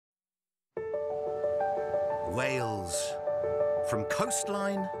Wales. From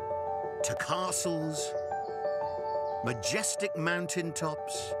coastline to castles, majestic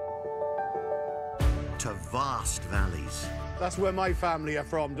mountaintops to vast valleys. That's where my family are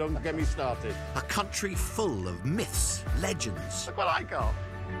from, don't get me started. A country full of myths, legends, Look what I got.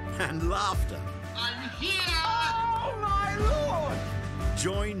 and laughter. I'm here! Oh, my Lord!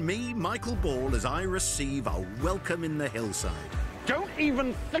 Join me, Michael Ball, as I receive a welcome in the hillside. Don't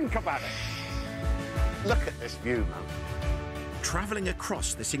even think about it. Look at this view, man. Travelling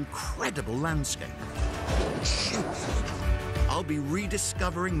across this incredible landscape. I'll be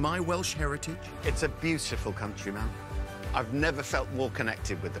rediscovering my Welsh heritage. It's a beautiful country, man. I've never felt more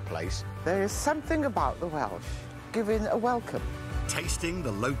connected with the place. There is something about the Welsh giving a welcome. Tasting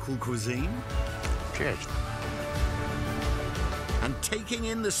the local cuisine. Cheers. And taking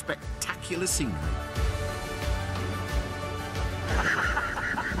in the spectacular scenery.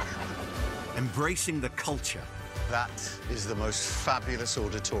 Embracing the culture. That is the most fabulous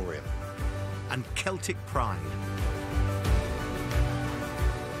auditorium. And Celtic pride.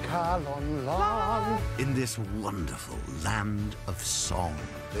 Calon Lan. In this wonderful land of song.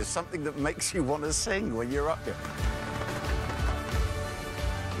 There's something that makes you want to sing when you're up here.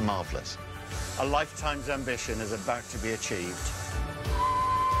 Marvellous. A lifetime's ambition is about to be achieved.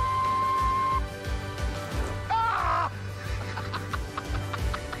 Ah!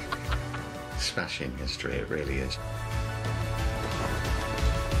 Smashing history, it really is.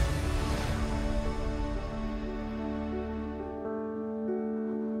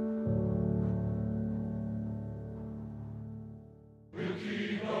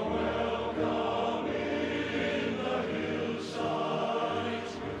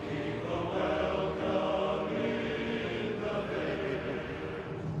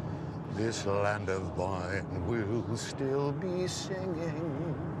 This land of mine will still be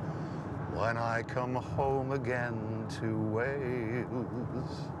singing when I come home again to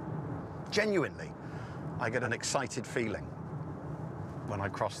Wales. Genuinely, I get an excited feeling when I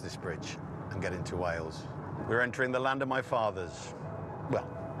cross this bridge and get into Wales. We're entering the land of my fathers. Well,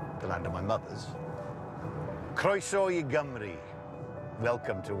 the land of my mothers. Croeso I Gymru.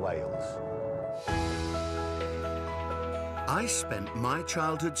 Welcome to Wales. I spent my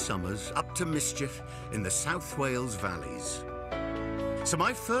childhood summers up to mischief in the South Wales valleys. So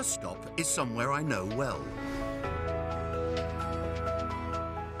my first stop is somewhere I know well.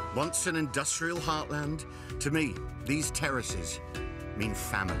 Once an industrial heartland, to me, these terraces mean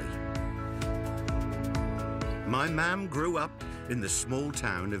family. My mam grew up in the small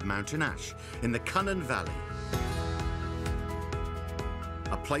town of Mountain Ash in the Cynon Valley.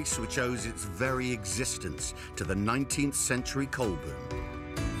 A place which owes its very existence to the 19th century coal boom.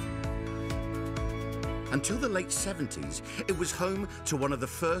 Until the late 70s, it was home to one of the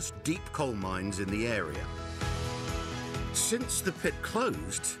first deep coal mines in the area. Since the pit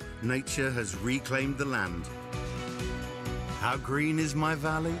closed, nature has reclaimed the land. How green is my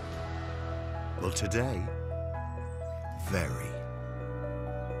valley? Well, today, very.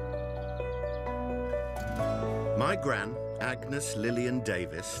 My gran, Agnes Lillian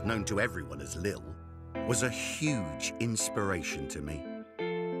Davis, known to everyone as Lil, was a huge inspiration to me.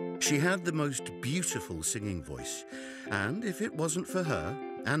 She had the most beautiful singing voice, and if it wasn't for her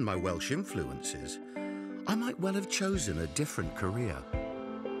and my Welsh influences, I might well have chosen a different career.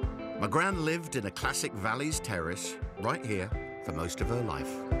 My gran lived in a classic Valleys terrace right here for most of her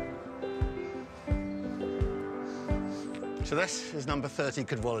life. So this is number 30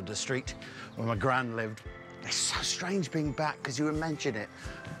 Cadwallader Street, where my gran lived. It's so strange being back, because you were mentioning it.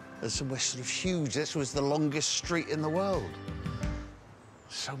 We're sort of huge. This was the longest street in the world.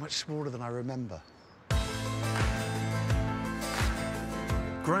 So much smaller than I remember.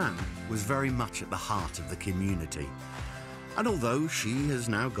 Gran was very much at the heart of the community. And although she has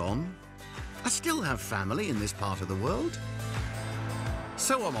now gone, I still have family in this part of the world.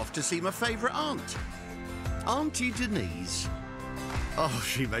 So I'm off to see my favourite aunt, Auntie Denise. Oh,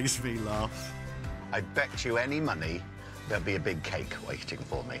 she makes me laugh. I bet you any money there'll be a big cake waiting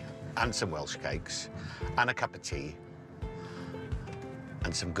for me, and some Welsh cakes, and a cup of tea,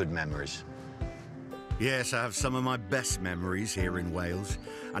 and some good memories. Yes, I have some of my best memories here in Wales.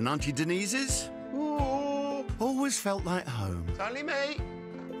 And Auntie Denise's? Ooh, always felt like home. It's only me.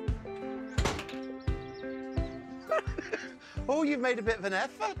 Oh, you've made a bit of an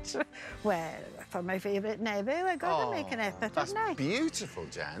effort. Well, for my favourite neighbour, I've got to make an effort, That's haven't I? beautiful,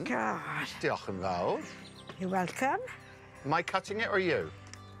 Jan. God. Diolch yn fawr. You're welcome. Am I cutting it or you?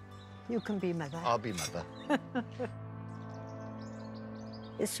 You can be mother. I'll be mother.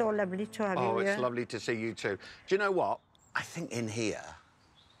 It's so lovely to have you Oh, here. it's lovely to see you too. Do you know what? I think in here,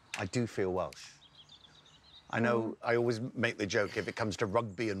 I do feel Welsh. I know I always make the joke, if it comes to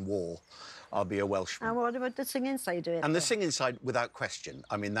rugby and war, I'll be a Welshman. And what about the singing side of it? And the singing side, without question.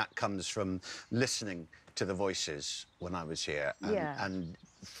 I mean, that comes from listening to the voices when I was here and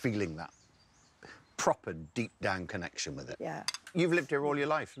feeling that proper, deep-down connection with it. Yeah. You've lived here all your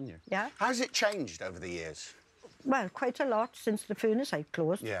life, haven't you? Yeah. How's it changed over the years? Well, quite a lot since the furnace had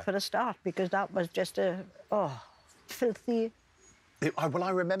closed, for a start, because that was just a, filthy... Well, I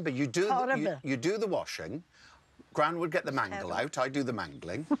remember you do the washing, Gran would get the mangle out, I'd do the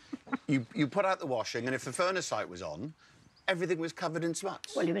mangling. you put out the washing, and if the furnace light was on, everything was covered in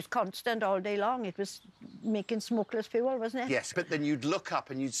smuts. Well, it was constant all day long. It was making smokeless fuel, wasn't it? Yes, but then you'd look up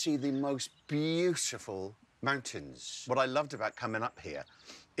and you'd see the most beautiful mountains. What I loved about coming up here,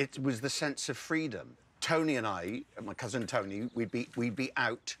 it was the sense of freedom. Tony and I, my cousin Tony, we'd be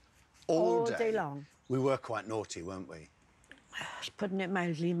out all day long. We were quite naughty, weren't we? Putting it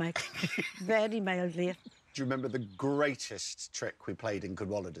mildly, Mike. Very mildly. Do you remember the greatest trick we played in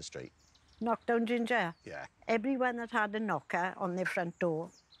Cadwallader Street? Knock down Ginger? Yeah. Everyone that had a knocker on their front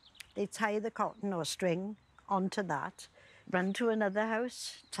door, they'd tie the cotton or string onto that, run to another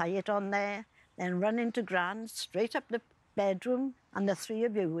house, tie it on there, then run into Gran, straight up the bedroom, and the three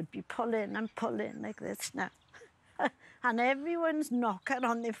of you would be pulling and pulling like this now. And everyone's knocker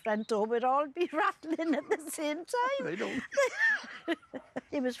on their front door would all be rattling at the same time. They don't.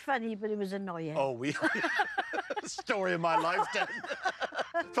 It was funny, but it was annoying. Oh, story of my life, Dan.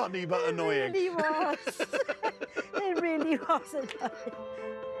 Funny but annoying. It really was. It really was annoying.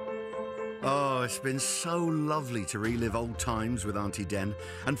 Oh, it's been so lovely to relive old times with Auntie Den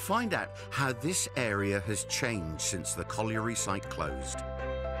and find out how this area has changed since the colliery site closed.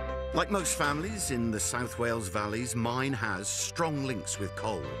 Like most families in the South Wales valleys, mine has strong links with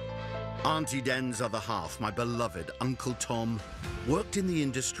coal. Auntie Den's other half, my beloved Uncle Tom, worked in the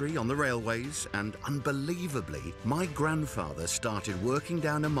industry on the railways, and unbelievably, my grandfather started working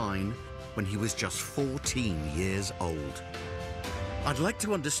down a mine when he was just 14 years old. I'd like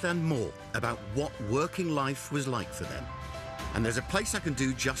to understand more about what working life was like for them. And there's a place I can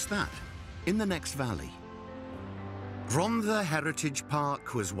do just that, in the next valley. Rhondda Heritage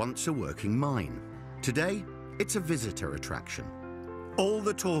Park was once a working mine. Today, it's a visitor attraction. All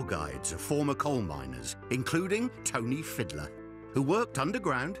the tour guides are former coal miners, including Tony Fiddler, who worked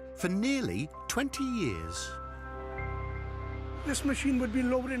underground for nearly 20 years. This machine would be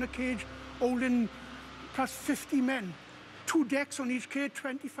lowered in a cage holding plus 50 men. 2 decks on each cage,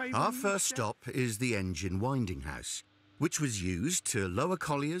 25... Our first stop is the engine winding house, which was used to lower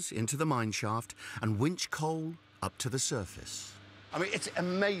colliers into the mine shaft and winch coal up to the surface. I mean, it's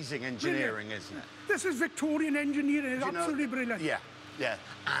amazing engineering, isn't it? This is Victorian engineering. It's absolutely brilliant. Yeah, yeah.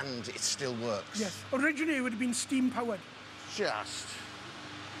 And it still works. Yes. Originally, it would have been steam-powered. Just...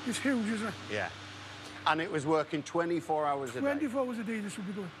 It's huge, isn't it? Yeah. And it was working 24 hours a day. 24 hours a day, this would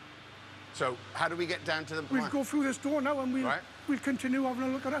be going. So, how do we get down to the We'll go through this door now and we'll continue having a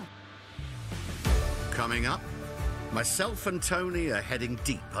look around. Coming up, myself and Tony are heading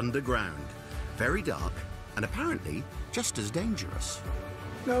deep underground. Very dark and apparently just as dangerous.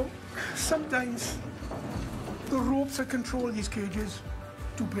 Now, sometimes the ropes that control these cages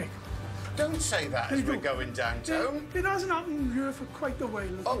do break. Don't say that as we're going down, Tone. It hasn't happened here for quite a while.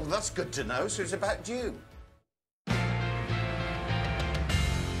 Oh, that's good to know. So it's about you.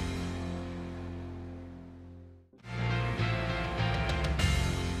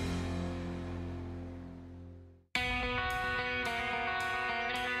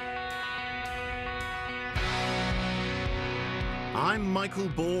 I'm Michael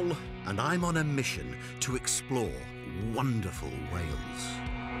Ball, and I'm on a mission to explore wonderful Wales.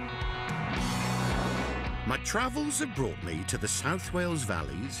 My travels have brought me to the South Wales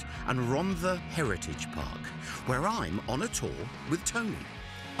Valleys and Rhondda Heritage Park, where I'm on a tour with Tony,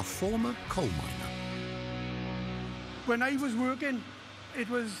 a former coal miner. When I was working, it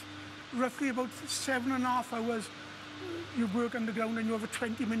was roughly about 7.5 hours. You work underground and you have a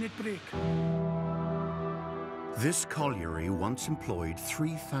 20-minute break. This colliery once employed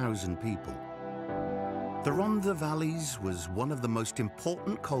 3,000 people. The Rhondda Valleys was one of the most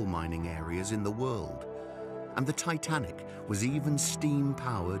important coal mining areas in the world, and the Titanic was even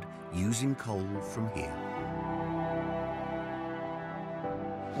steam-powered using coal from here.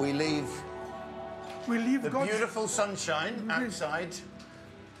 We leave the beautiful sunshine outside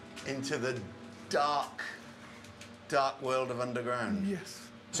into the dark, dark world of underground. Yes.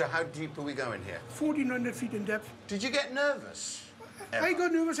 So how deep are we going here? 1,400 feet in depth. Did you get nervous? I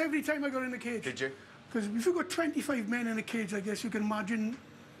got nervous every time I got in the cage. Did you? Because if you've got 25 men in a cage, I guess you can imagine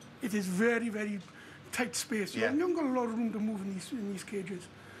it is very, very tight space. Yeah. You haven't got a lot of room to move in these cages.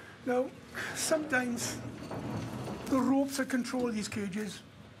 Now, sometimes the ropes that control these cages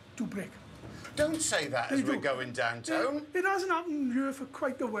do break. Don't say that as we're going downtown. It hasn't happened here for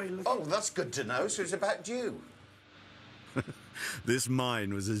quite a while. Oh, that's good to know. So it's about you. This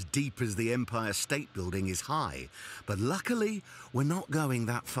mine was as deep as the Empire State Building is high, but luckily we're not going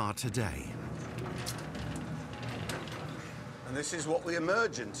that far today. And this is what we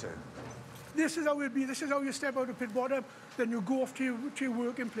emerge into. This is how it be. This is how you step out of pit bottom, then you go off to your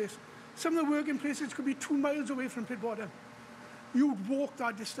working place. Some of the working places could be 2 miles away from pit bottom. You'd walk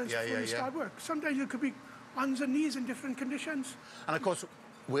that distance before you start work. Sometimes it could be hands and knees in different conditions. And of course,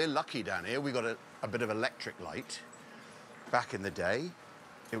 we're lucky down here. We got a bit of electric light. Back in the day,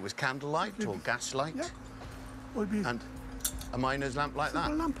 it was candlelight or gaslight. Yeah. And a miner's lamp like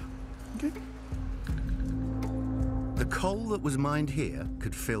that. A lamp. Okay. The coal that was mined here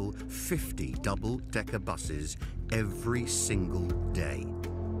could fill 50 double-decker buses every single day.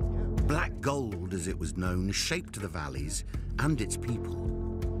 Black gold, as it was known, shaped the valleys and its people.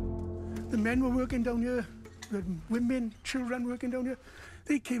 The men were working down here, the women, children working down here.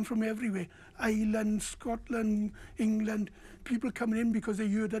 They came from everywhere. Ireland, Scotland, England. People coming in because they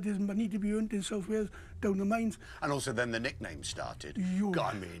heard that there's money to be earned in South Wales down the mines. And also then the nickname started.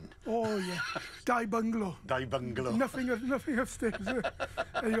 I mean. Oh, yeah. Die Bungalow. Die Bungalow. Nothing upstairs.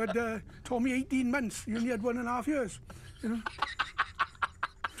 You had Tommy 18 months. You only had 1.5 years. You know.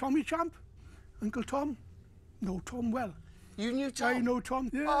 Tommy Champ. Uncle Tom. No, Tom well. You knew Tom? I know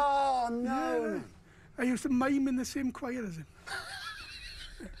Tom. Yeah. Oh, no. Yeah. I used to mime in the same choir as him.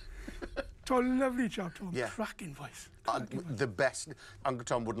 Tom, lovely chap, Tom. Yeah. Cracking voice. The best. Uncle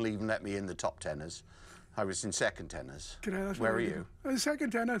Tom wouldn't even let me in the top tenors. I was in second tenors. Where are you?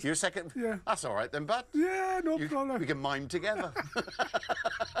 Second tenors. You're second? Yeah. That's all right then, bud. Yeah, no problem. We can mime together.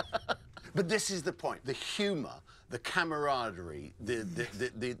 But this is the point. The humour, the camaraderie,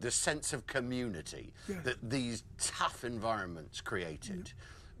 the sense of community that these tough environments created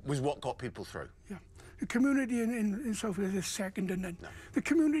was what got people through. Yeah. The community in South Wales is second to none. No. The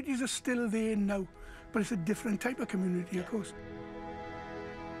communities are still there now, but it's a different type of community, of course.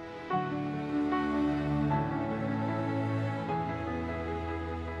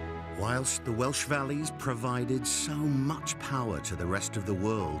 Whilst the Welsh valleys provided so much power to the rest of the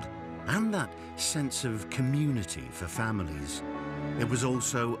world and that sense of community for families, it was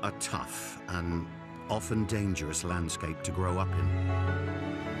also a tough and often dangerous landscape to grow up in.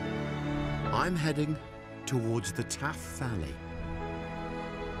 I'm heading towards the Taff Valley.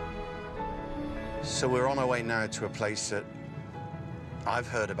 So we're on our way now to a place that I've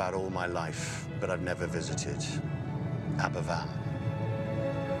heard about all my life, but I've never visited, Aberfan.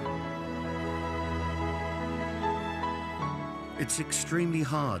 It's extremely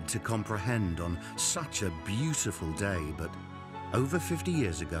hard to comprehend on such a beautiful day, but over 50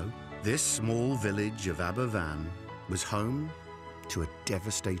 years ago, this small village of Aberfan was home to a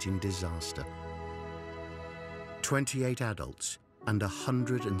devastating disaster. 28 adults and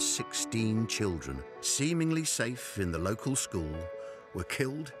 116 children, seemingly safe in the local school, were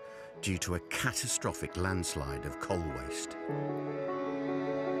killed due to a catastrophic landslide of coal waste.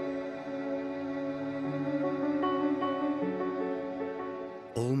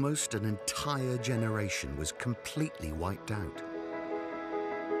 Almost an entire generation was completely wiped out.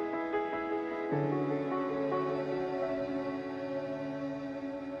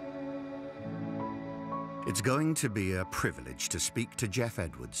 It's going to be a privilege to speak to Jeff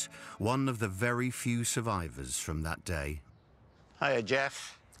Edwards, one of the very few survivors from that day. Hiya,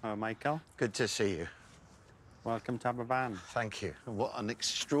 Jeff. Hello, Michael. Good to see you. Welcome to Aberfan. Thank you. What an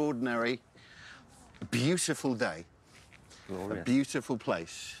extraordinary, beautiful day. Glorious. A beautiful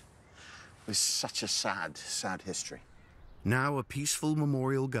place with such a sad, sad history. Now a peaceful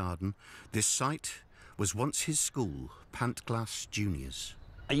memorial garden, this site was once his school, Pantglas Juniors.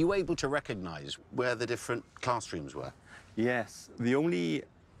 Are you able to recognise where the different classrooms were? Yes. The only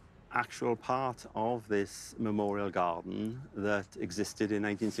actual part of this memorial garden that existed in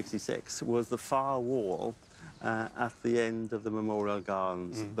 1966 was the far wall at the end of the memorial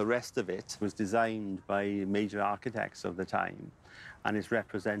gardens. The rest of it was designed by major architects of the time and is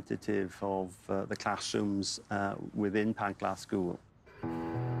representative of the classrooms within Pantglas School.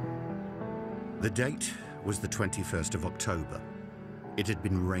 The date was the 21st of October. It had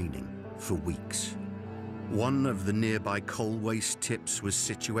been raining for weeks. One of the nearby coal waste tips was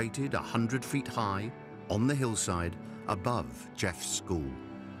situated 100 feet high on the hillside above Jeff's school.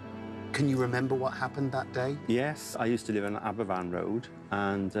 Can you remember what happened that day? Yes, I used to live on Aberfan Road,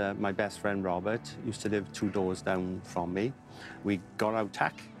 and my best friend Robert used to live 2 doors down from me. We got out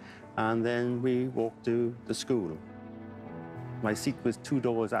tack, and then we walked to the school. My seat was 2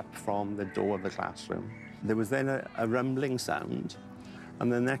 doors up from the door of the classroom. There was then a rumbling sound,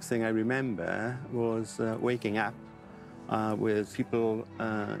 and the next thing I remember was waking up with people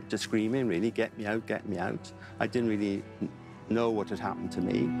just screaming, really, get me out, get me out. I didn't really know what had happened to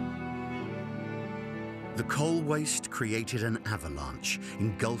me. The coal waste created an avalanche,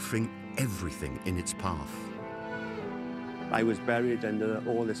 engulfing everything in its path. I was buried under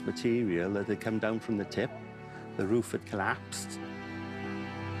all this material that had come down from the tip. The roof had collapsed.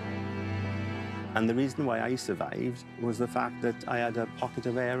 And the reason why I survived was the fact that I had a pocket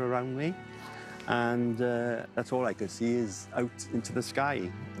of air around me, and that's all I could see is out into the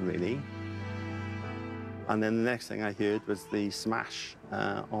sky, really. And then the next thing I heard was the smash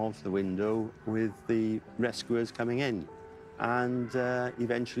of the window with the rescuers coming in. And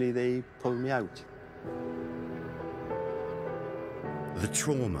eventually they pulled me out. The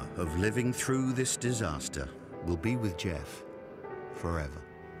trauma of living through this disaster will be with Jeff forever.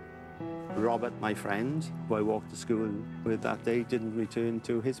 Robert, my friend, who I walked to school with that day, didn't return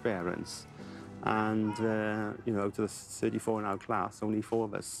to his parents. And, you know, out of the 34 in our class, only 4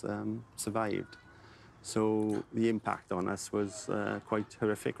 of us survived. So the impact on us was quite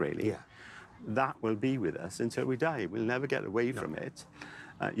horrific, really. Yeah. That will be with us until we die. We'll never get away from it.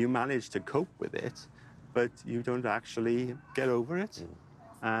 You manage to cope with it, but you don't actually get over it.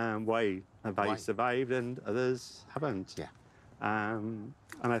 Why have I survived and others haven't? Yeah. And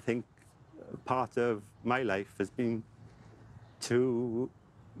I think part of my life has been to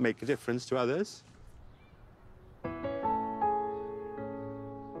make a difference to others.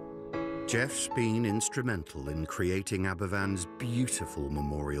 Jeff's been instrumental in creating Aberfann's beautiful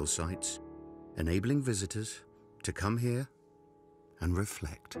memorial sites, enabling visitors to come here and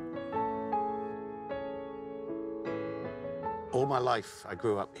reflect. All my life, I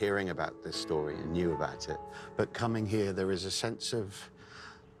grew up hearing about this story and knew about it. But coming here, there is a sense of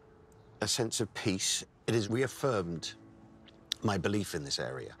peace. It has reaffirmed my belief in this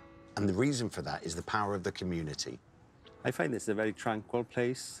area. And the reason for that is the power of the community. I find this a very tranquil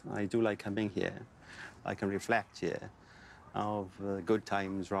place. I do like coming here. I can reflect here of the good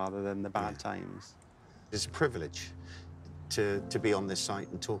times rather than the bad times. It's a privilege to be on this site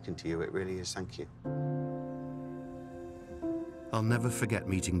and talking to you. It really is. Thank you. I'll never forget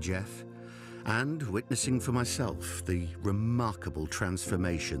meeting Jeff and witnessing for myself the remarkable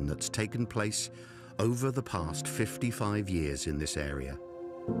transformation that's taken place over the past 55 years in this area.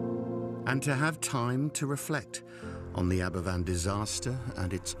 And to have time to reflect on the Aberfan disaster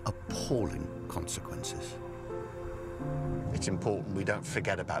and its appalling consequences. It's important we don't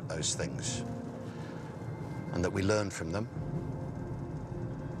forget about those things and that we learn from them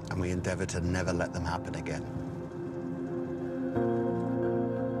and we endeavour to never let them happen again.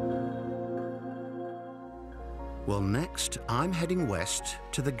 Well, next, I'm heading west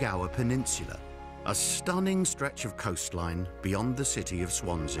to the Gower Peninsula, a stunning stretch of coastline beyond the city of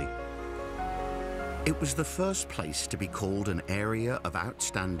Swansea. It was the first place to be called an area of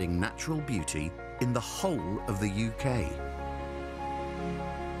outstanding natural beauty in the whole of the UK.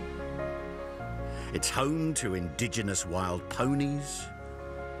 It's home to indigenous wild ponies,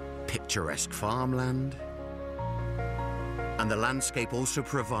 picturesque farmland, and the landscape also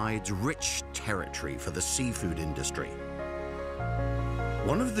provides rich territory for the seafood industry.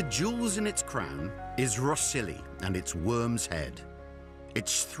 One of the jewels in its crown is Rhossili and its Worm's Head.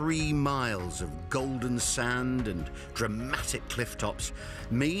 Its 3 miles of golden sand and dramatic cliff tops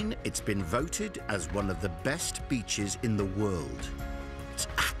mean it's been voted as one of the best beaches in the world. It's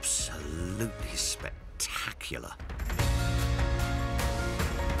absolutely spectacular.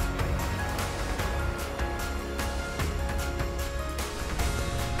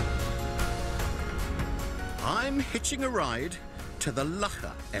 I'm hitching a ride to the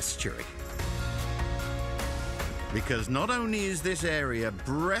Lougher estuary. Because not only is this area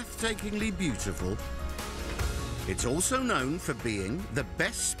breathtakingly beautiful, it's also known for being the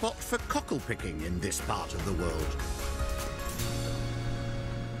best spot for cockle picking in this part of the world.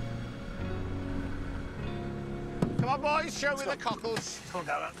 Come on, boys, show me the cockles.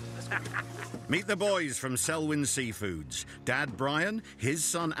 Meet the boys from Selwyn Seafoods. Dad Brian, his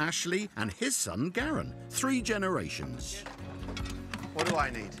son Ashley, and his son Garen. 3 generations. What do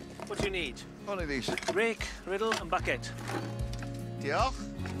I need? What do you need? One of these. Rake, riddle and bucket. Yeah.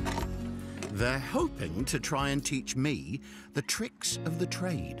 They're hoping to try and teach me the tricks of the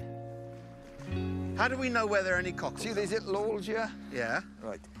trade. How do we know where there are any cockles? See these little holes here? Yeah.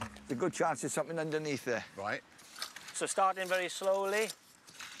 Right. There's a good chance there's something underneath there. Right. So starting very slowly.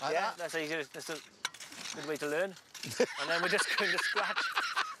 Like yeah, that? that's a good way to learn. And then we're just going to scratch.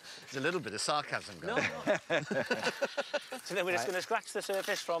 There's a little bit of sarcasm No, going on. no. So then we're just going to scratch the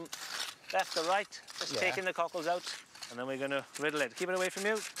surface from left to right, just taking the cockles out, and then we're going to riddle it. Keep it away from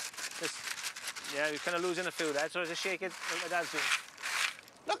you. Just, yeah, you're kind of losing the food there, so just shake it like my dad's doing.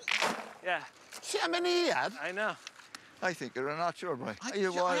 Look, Yeah, see how many he had? I know. I think you're a natural, boy. I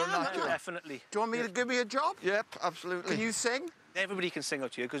You are a am. natural. Definitely. Do you want me to give me a job? Yep, absolutely. Can you sing? Everybody can sing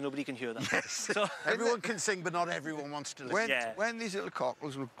out here because nobody can hear them. Yes. So, Everyone can sing, but not everyone wants to listen. When, Yeah. when these little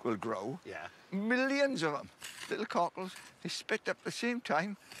cockles will grow, Yeah. millions of them, little cockles, they spit up at the same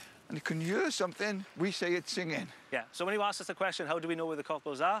time, and you can hear something, we say it's singing. yeah. So when you ask us the question, how do we know where the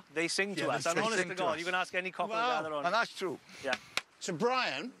cockles are? They sing to Yeah, us. they I'm sing honest to to God. us. You can ask any cockle Wow. gather on. And that's true. Yeah. So,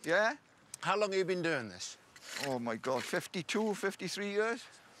 Brian, Yeah? how long have you been doing this? Oh my God, 52, 53 years?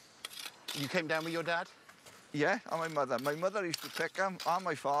 You came down with your dad? Yeah, and my mother. My mother used to pick them, and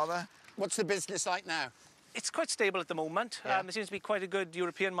my father. What's the business like now? It's quite stable at the moment. Yeah. There seems to be quite a good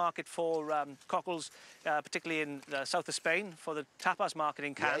European market for cockles, particularly in the south of Spain, for the tapas market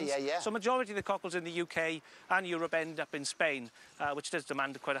in cans. yeah. So majority of the cockles in the UK and Europe end up in Spain, which does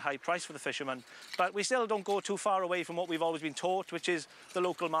demand quite a high price for the fishermen. But we still don't go too far away from what we've always been taught, which is the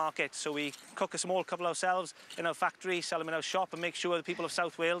local market. So we cook a small couple ourselves in our factory, sell them in our shop, and make sure the people of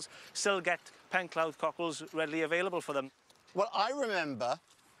South Wales still get Penclough cockles readily available for them. Well, I remember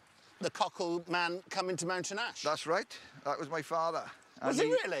the cockle man coming to Mountain Ash. That's right. That was my father. Was And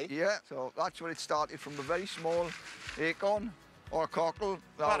he really? Yeah. So that's where it started, from a very small acorn or cockle.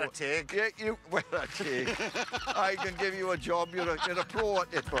 What a tig. Yeah, you. What a tig. I can give you a job. You're a pro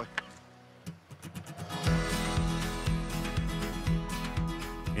at it, boy.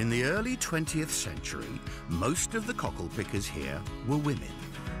 In the early 20th century, most of the cockle pickers here were women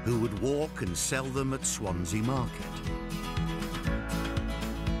who would walk and sell them at Swansea Market.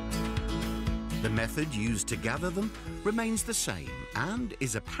 The method used to gather them remains the same and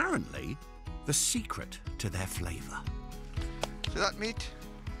is apparently the secret to their flavour. See that meat?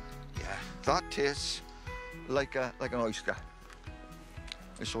 Yeah. That tastes like an oyster.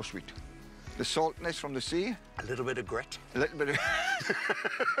 It's so sweet. The saltness from the sea, A little bit of grit. a little bit of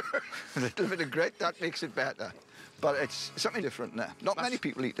a little bit of grit, that makes it better. But it's something different now. Not many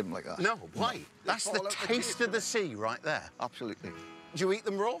people eat them like that. No, why? That's the fall out the taste taste of the sea right there. Absolutely. Do you eat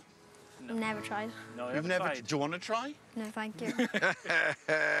them raw? Never tried. No, You've never. Do you want to try? No, thank you.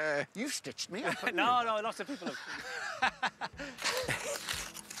 You stitched me up. haven't No, lots of people have. you?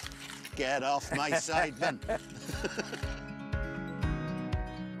 Get off my side, then.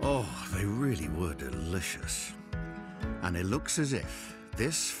 Oh, they really were delicious. And it looks as if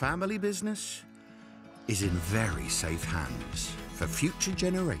this family business is in very safe hands for future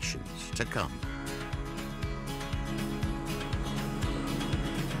generations to come.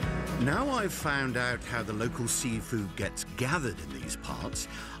 Now I've found out how the local seafood gets gathered in these parts,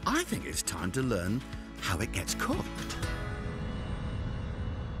 I think it's time to learn how it gets cooked.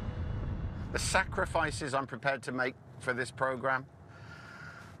 The sacrifices I'm prepared to make for this programme.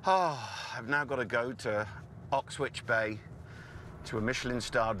 Oh, I've now got to go to Oxwich Bay, to a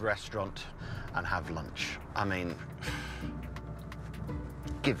Michelin-starred restaurant and have lunch. I mean,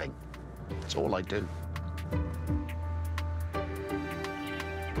 giving. It's all I do.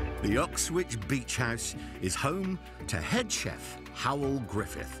 The Oxwich Beach House is home to head chef Howell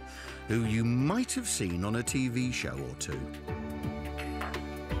Griffith, who you might have seen on a TV show or two.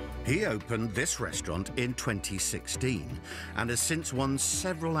 He opened this restaurant in 2016 and has since won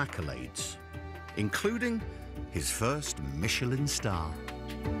several accolades, including his first Michelin star.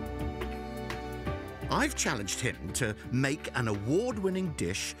 I've challenged him to make an award-winning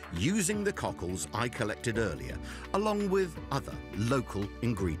dish using the cockles I collected earlier, along with other local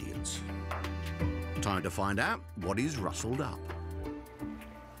ingredients. Time to find out what he's rustled up.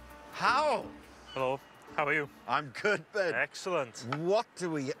 How? Hello, how are you? I'm good, Ben. Excellent. What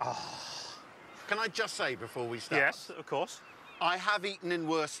do we... Oh. Can I just say before we start? Yes, of course. I have eaten in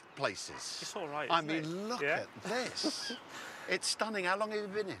worse places. It's all right, I isn't mean, it? look Yeah. at this. It's stunning. How long have you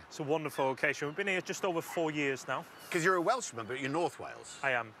been here? It's a wonderful location. We've been here just over 4 years now. Because you're a Welshman, but you're North Wales.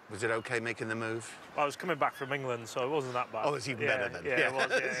 I am. Was it okay making the move? I was coming back from England, so it wasn't that bad. Oh, it's even better then. Yeah, it was.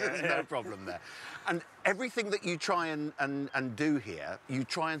 There's no problem there. And everything that you try and do here, you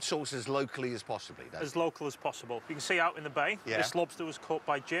try and source as locally as possibly. As local as possible. You can see out in the bay, Yeah. this lobster was caught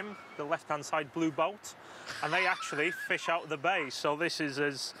by Jim, the left-hand side blue boat, and they actually fish out of the bay. So this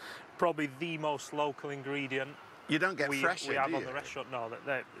is probably the most local ingredient You don't get fresh we here, have do on you? the restaurant. No,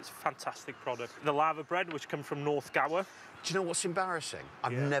 it's a fantastic product. The lava bread, which comes from North Gower. Do you know what's embarrassing?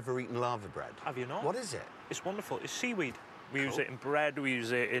 I've Yeah. never eaten lava bread. Have you not? What is it? It's wonderful. It's seaweed. We use it in bread. We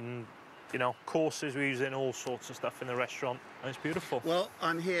use it in you know, courses. We're using all sorts of stuff in the restaurant, and it's beautiful. Well,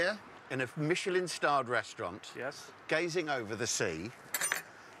 I'm here in a Michelin-starred restaurant. Yes. Gazing over the sea.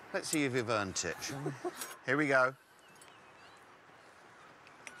 Let's see if you've earned it. Here we go.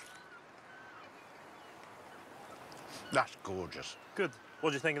 That's gorgeous. Good. What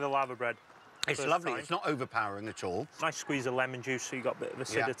do you think of the lava bread? It's First lovely. time. It's not overpowering at all. Nice squeeze of lemon juice, so you got a bit of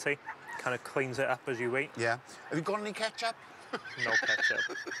acidity. Yeah. Kind of cleans it up as you eat. Yeah. Have you got any ketchup? No ketchup.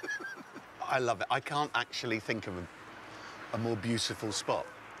 I love it. I can't actually think of a more beautiful spot.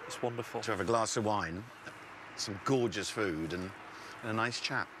 It's wonderful. To have a glass of wine, some gorgeous food, and a nice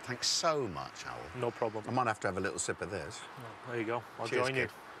chat. Thanks so much, Howell. No problem. I might have to have a little sip of this. Oh, there you go. I'll Cheers, join kid.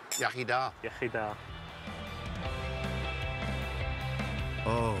 you. Yahida. Yahida.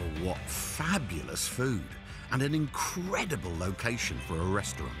 Oh, what fabulous food and an incredible location for a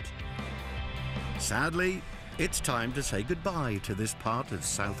restaurant. Sadly, it's time to say goodbye to this part of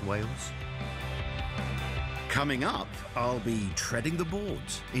South Wales. Coming up, I'll be treading the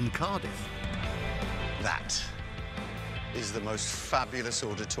boards in Cardiff. That is the most fabulous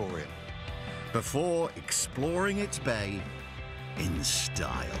auditorium. Before exploring its bay in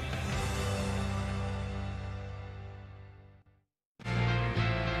style.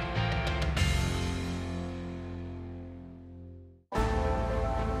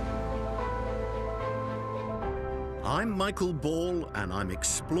 I'm Michael Ball, and I'm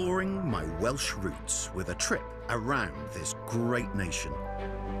exploring my Welsh roots with a trip around this great nation.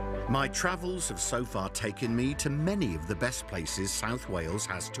 My travels have so far taken me to many of the best places South Wales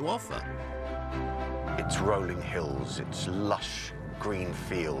has to offer. It's rolling hills, it's lush green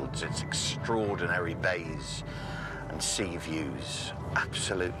fields, it's extraordinary bays and sea views.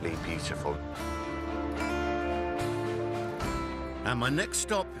 Absolutely beautiful. And my next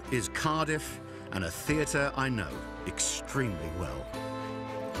stop is Cardiff, and a theatre I know extremely well.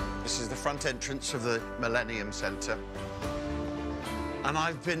 This is the front entrance of the Millennium Centre. And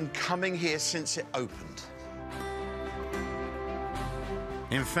I've been coming here since it opened.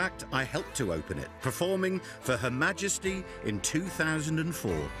 In fact, I helped to open it, performing for Her Majesty in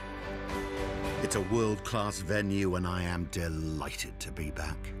 2004. It's a world-class venue, and I am delighted to be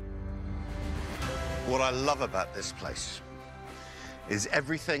back. What I love about this place is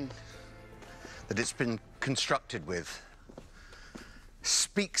everything that it's been constructed with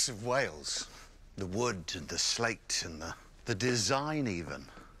speaks of Wales. The wood and the slate and the design even.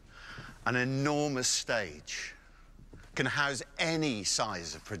 An enormous stage can house any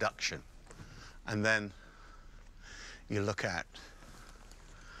size of production. And then you look out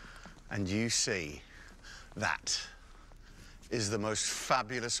and you see that is the most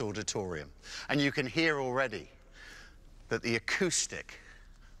fabulous auditorium. And you can hear already that the acoustic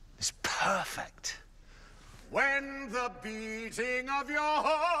is perfect. When the beating of your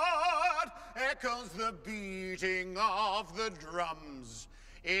heart echoes the beating of the drums,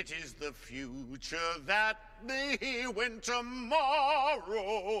 it is the future that the winter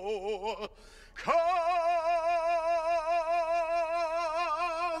morrow comes.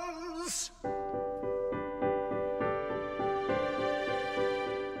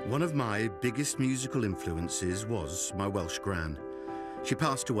 One of my biggest musical influences was my Welsh gran. She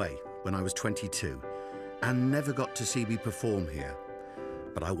passed away when I was 22 and never got to see me perform here.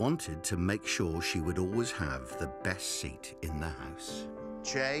 But I wanted to make sure she would always have the best seat in the house.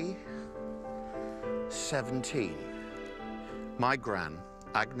 J17. My gran,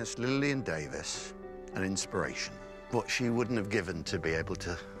 Agnes Lillian Davis, an inspiration. What she wouldn't have given to be able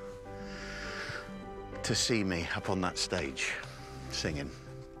to see me up on that stage singing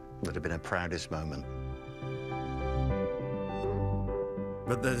would have been her proudest moment.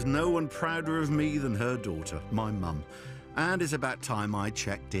 But there's no one prouder of me than her daughter, my mum. And it's about time I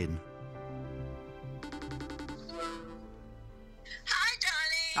checked in. Hi,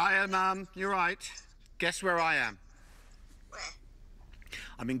 darling. Hiya, Mum. You're right. Guess where I am? Where?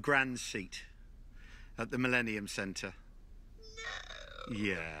 I'm in Gran's seat at the Millennium Centre. No.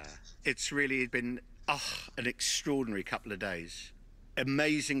 Yeah. It's really been an extraordinary couple of days.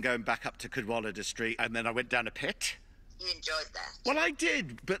 Amazing going back up to Cadwallader Street, and then I went down a pit. You enjoyed that? Well, I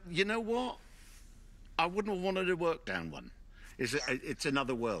did, but you know what? I wouldn't have wanted to work down one. It's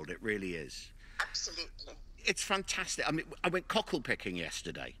another world, it really is. Absolutely. It's fantastic. I mean, I went cockle picking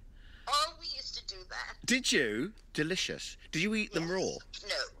yesterday. Oh, we used to do that. Did you? Delicious. Did you eat them raw? No.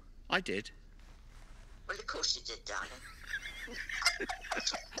 I did. Well, of course you did, darling.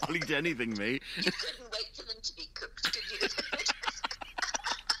 I'll eat anything, me. You couldn't wait for them to be cooked, could you?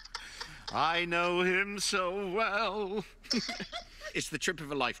 I know him so well. It's the trip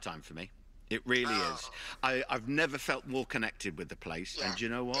of a lifetime for me. It really is. I've never felt more connected with the place. Yeah, and do you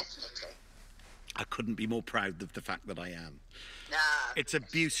know what? Definitely. I couldn't be more proud of the fact that I am. No. It's a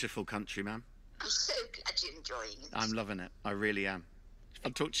beautiful country, man. I'm so glad you're enjoying it. I'm loving it. I really am.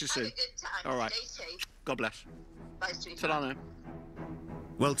 I'll talk to you soon. Have a good time. All right. Stay safe. God bless. Bye, sweetheart. Ta-ra now.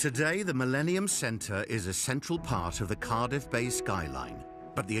 Well, today the Millennium Centre is a central part of the Cardiff Bay skyline.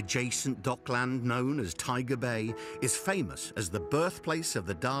 But the adjacent dockland known as Tiger Bay is famous as the birthplace of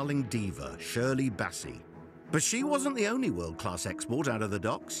the darling diva, Shirley Bassey. But she wasn't the only world-class export out of the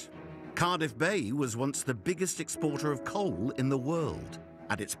docks. Cardiff Bay was once the biggest exporter of coal in the world.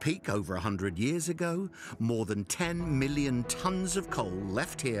 At its peak over 100 years ago, more than 10 million tons of coal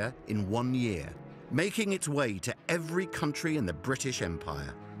left here in 1 year, making its way to every country in the British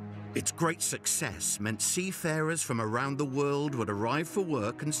Empire. Its great success meant seafarers from around the world would arrive for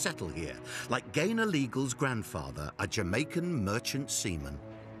work and settle here, like Gaynor Legal's grandfather, a Jamaican merchant seaman.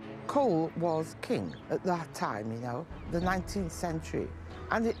 Coal was king at that time, you know, the 19th century,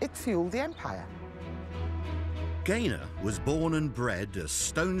 and it fueled the empire. Gaynor was born and bred a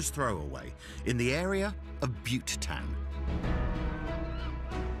stone's throw away in the area of Bute Town.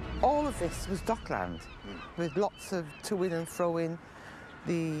 All of this was dockland, with lots of to-in and fro-in,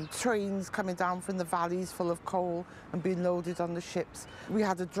 the trains coming down from the valleys full of coal and being loaded on the ships. We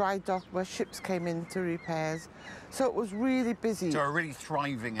had a dry dock where ships came in to repairs. So it was really busy. So a really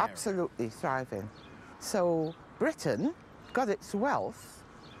thriving area. Absolutely thriving. So Britain got its wealth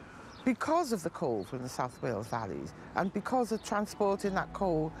because of the coal from the South Wales valleys and because of transporting that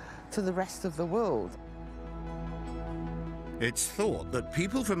coal to the rest of the world. It's thought that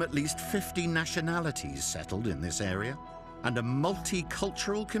people from at least 50 nationalities settled in this area, and a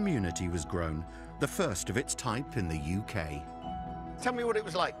multicultural community was grown, the first of its type in the UK. Tell me what it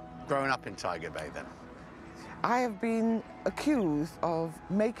was like growing up in Tiger Bay then. I have been accused of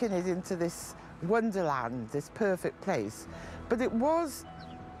making it into this wonderland, this perfect place, but it was,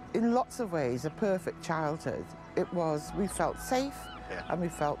 in lots of ways, a perfect childhood. We felt safe, and we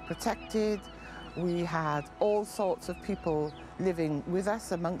felt protected. We had all sorts of people living with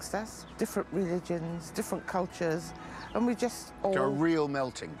us, amongst us, different religions, different cultures, and we just all... A real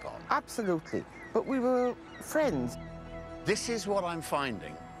melting pot. Absolutely. But we were friends. This is what I'm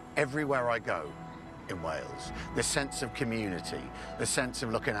finding everywhere I go in Wales. The sense of community, the sense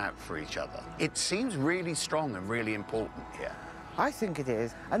of looking out for each other. It seems really strong and really important here. I think it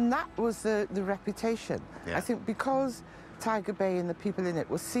is. And that was the reputation. Yeah. I think because Tiger Bay and the people in it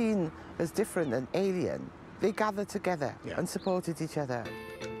were seen as different and alien, they gathered together and supported each other.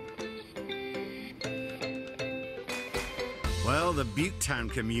 Well, the Bute Town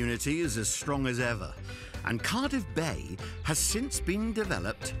community is as strong as ever, and Cardiff Bay has since been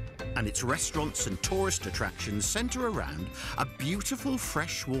developed, and its restaurants and tourist attractions centre around a beautiful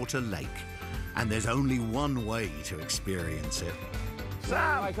freshwater lake, and there's only one way to experience it.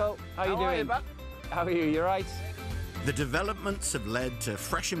 Sam! Michael, how you doing? How are you? You right? The developments have led to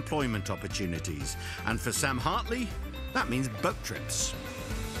fresh employment opportunities, and for Sam Hartley, that means boat trips.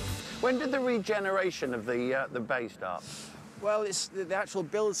 When did the regeneration of the bay start? Well, the actual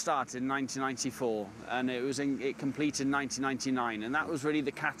build started in 1994, and it completed in 1999, and that was really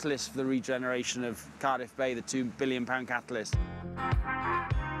the catalyst for the regeneration of Cardiff Bay, the £2 billion catalyst.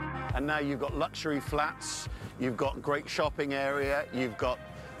 And now you've got luxury flats, you've got great shopping area, you've got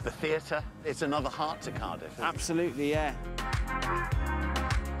the theatre. It's another heart to Cardiff. Absolutely, yeah.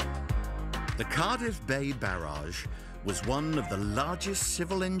 The Cardiff Bay Barrage was one of the largest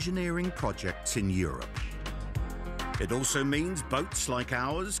civil engineering projects in Europe. It also means boats like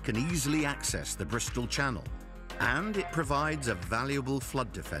ours can easily access the Bristol Channel, and it provides a valuable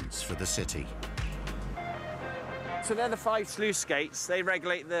flood defence for the city. So they're the 5 sluice gates. They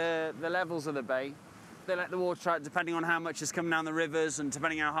regulate the levels of the bay. They let the water out depending on how much is coming down the rivers and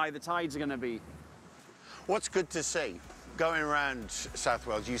depending on how high the tides are going to be. What's good to see, going around South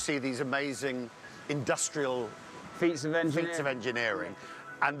Wales, you see these amazing industrial feats of engineering.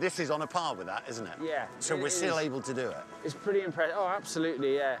 And this is on a par with that, isn't it? Yeah. So we're still able to do it? It's pretty impressive. Oh,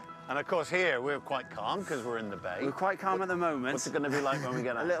 absolutely, yeah. And of course here, we're quite calm because we're in the bay. We're quite calm at the moment. What's it going to be like when we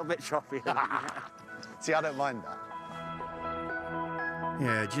get out? A little bit choppy. See, I don't mind that.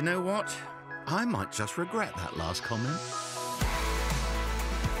 Yeah, do you know what? I might just regret that last comment.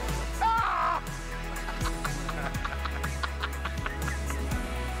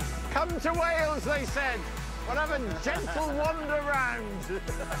 Come to Wales, they said. We'll have a gentle wander round.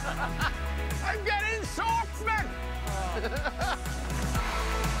 I'm getting soft, man.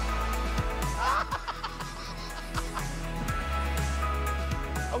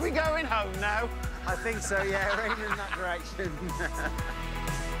 Are we going home now? I think so, yeah. We're aiming in that direction.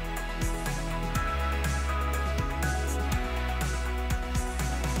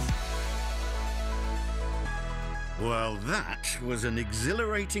 Well, that was an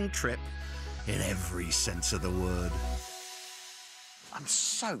exhilarating trip in every sense of the word. I'm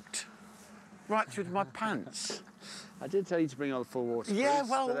soaked right through to my pants. I did tell you to bring on the full water. Yeah, Bruce,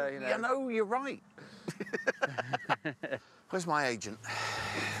 well, but, you know, you're right. Where's my agent?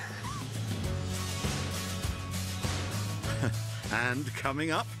 And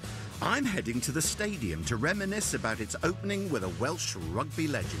coming up, I'm heading to the stadium to reminisce about its opening with a Welsh rugby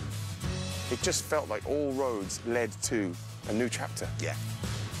legend. It just felt like all roads led to a new chapter. Yeah.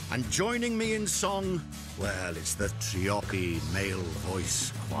 And joining me in song, well, it's the Treorchy Male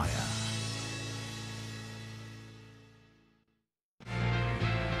Voice Choir.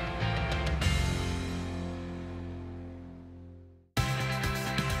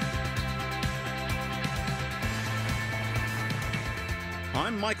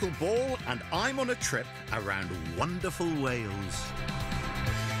 I'm Michael Ball, and I'm on a trip around wonderful Wales.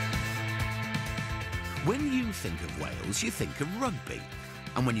 When you think of Wales, you think of rugby.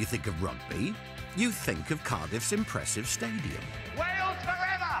 And when you think of rugby, you think of Cardiff's impressive stadium. Wales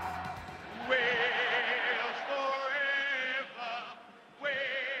forever! Wales forever! Wales.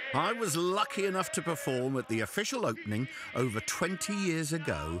 I was lucky enough to perform at the official opening over 20 years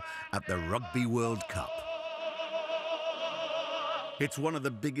ago at the Rugby World Cup. It's one of the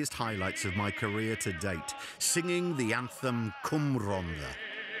biggest highlights of my career to date, singing the anthem Cwm Rhondda.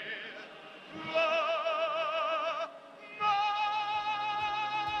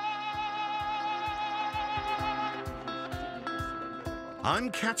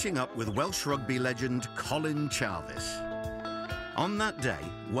 I'm catching up with Welsh rugby legend Colin Charvis. On that day,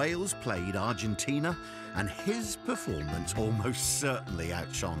 Wales played Argentina, and his performance almost certainly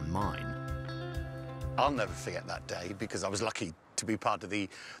outshone mine. I'll never forget that day because I was lucky to be part of the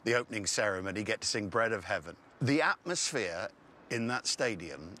opening ceremony, get to sing Bread of Heaven. The atmosphere in that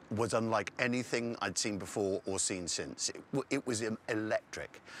stadium was unlike anything I'd seen before or seen since. It was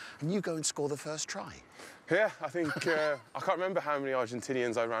electric. And you go and score the first try. Yeah, I think, I can't remember how many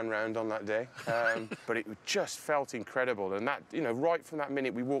Argentinians I ran round on that day, but it just felt incredible. And that, you know, right from that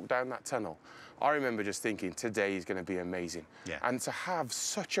minute we walked down that tunnel, I remember just thinking, today is going to be amazing. Yeah. And to have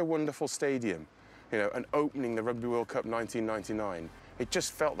such a wonderful stadium, you know, and opening the Rugby World Cup 1999, it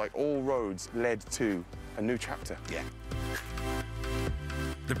just felt like all roads led to a new chapter. Yeah.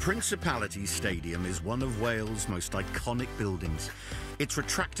 The Principality Stadium is one of Wales' most iconic buildings. Its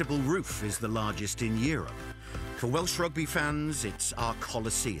retractable roof is the largest in Europe. For Welsh rugby fans, it's our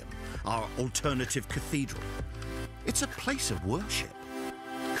Colosseum, our alternative cathedral. It's a place of worship.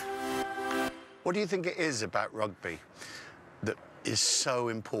 What do you think it is about rugby that is so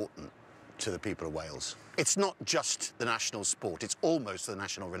important to the people of Wales? It's not just the national sport, it's almost the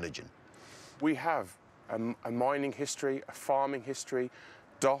national religion. We have a mining history, a farming history,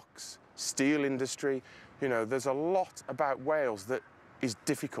 docks, steel industry. You know, there's a lot about Wales that is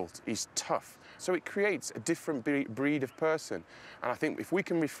difficult, is tough. So it creates a different breed of person. And I think if we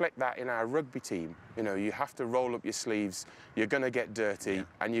can reflect that in our rugby team, you know, you have to roll up your sleeves, you're going to get dirty,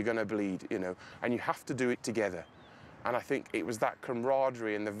 and you're going to bleed, you know, and you have to do it together. And I think it was that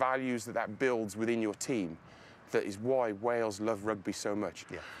camaraderie and the values that that builds within your team that is why Wales love rugby so much.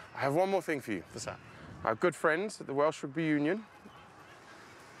 Yeah. I have one more thing for you. What's that? Our good friends at the Welsh Rugby Union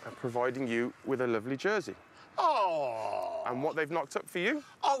are providing you with a lovely jersey. Oh! And what they've knocked up for you?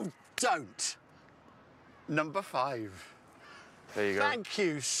 Oh, don't! Number 5. There you go. Thank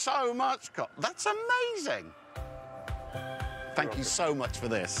you so much, Col. That's amazing. Thank you so much for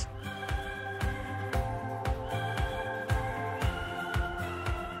this.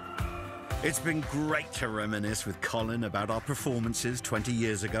 It's been great to reminisce with Colin about our performances 20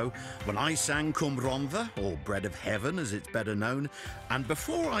 years ago when I sang Cwm Rhondda, or Bread of Heaven as it's better known. And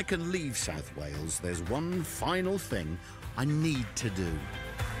before I can leave South Wales, there's one final thing I need to do.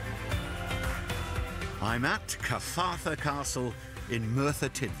 I'm at Cyfarthfa Castle in Merthyr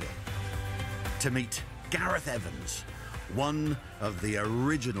Tydfil to meet Gareth Evans, one of the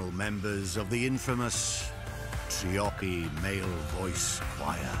original members of the infamous Treorchy Male Voice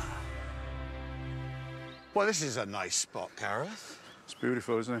Choir. Well, this is a nice spot, Gareth. It's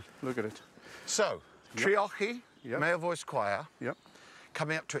beautiful, isn't it? Look at it. So, Treorchy Male Voice Choir,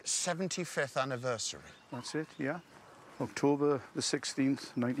 coming up to its 75th anniversary. That's it, yeah. October the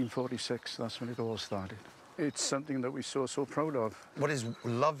 16th, 1946, that's when it all started. It's something that we're so proud of. What is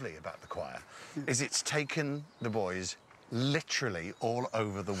lovely about the choir is it's taken the boys literally all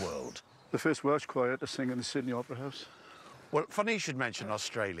over the world. The first Welsh choir to sing in the Sydney Opera House. Well, funny you should mention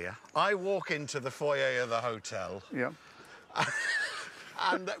Australia. I walk into the foyer of the hotel. Yeah.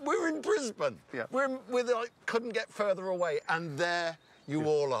 And we're in Brisbane. Yeah. We're like, couldn't get further away, and there you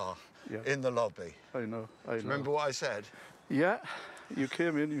all are. in the lobby. I know. Do you remember what I said? Yeah, you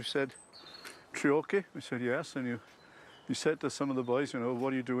came in, you said, Treorchy? I said, yes, and you said to some of the boys, you know,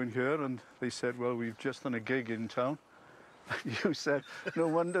 what are you doing here? And they said, well, we've just done a gig in town. You said, no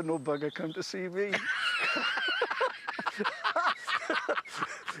wonder no bugger come to see me.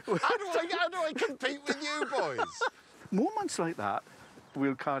 How do I compete with you boys? Moments like that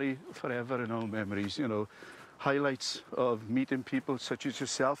we'll carry forever in our memories, you know, highlights of meeting people such as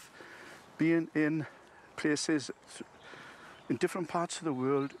yourself, being in places in different parts of the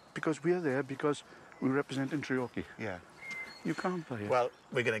world because we're there because we represent Treorchy. Yeah. You can't play it. Well,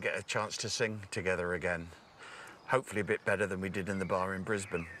 we're going to get a chance to sing together again. Hopefully a bit better than we did in the bar in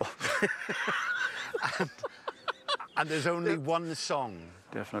Brisbane. and there's only one song.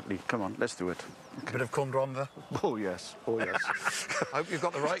 Definitely. Come on, let's do it. A bit of Cwm Rhondda? Oh, yes. Oh, yes. I hope you've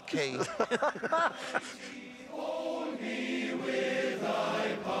got the right key. Hold me with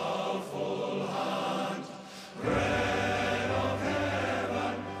thy powerful hand. Bread of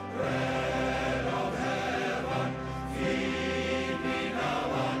heaven, bread of heaven, feed me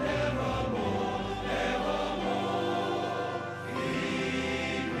now and evermore, evermore.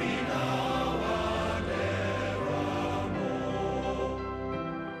 Feed me now and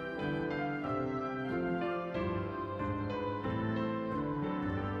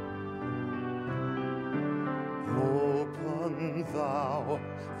Open thou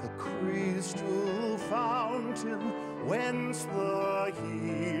the crystal fountain, whence the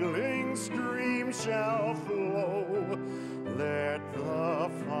healing stream shall flow. Let the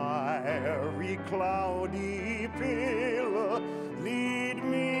fiery, cloudy pillar lead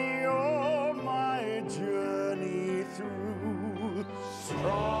me on my journey through.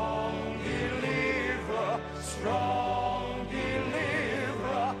 Strong deliverer, strong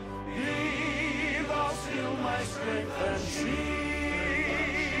deliverer, be thou still my strength and shield.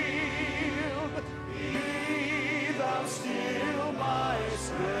 Be thou still my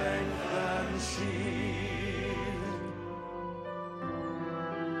strength and shield.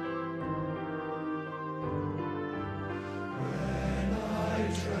 When I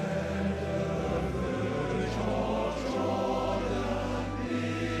tread the verge of Jordan,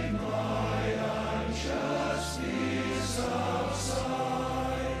 in my anxious peace of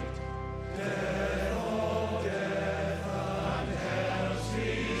sight, death of death and hell's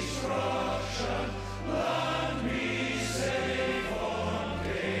destruction, land me safe on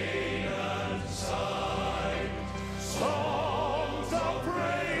Canaan's side. Songs of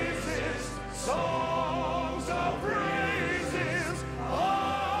praises, songs of praises, I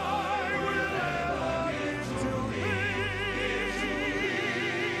will ever give to thee.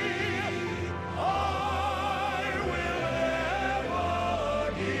 I will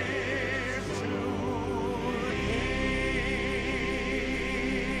ever give to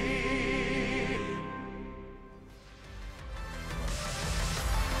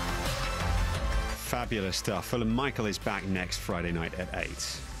Fabulous stuff. Well, Michael is back next Friday night at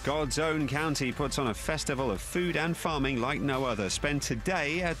 8. God's Own County puts on a festival of food and farming like no other. Spend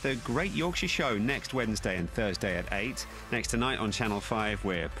today at the Great Yorkshire Show next Wednesday and Thursday at 8. Next tonight on Channel 5,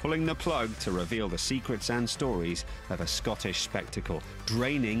 we're pulling the plug to reveal the secrets and stories of a Scottish spectacle,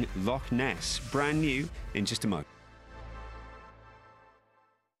 Draining Loch Ness. Brand new in just a moment.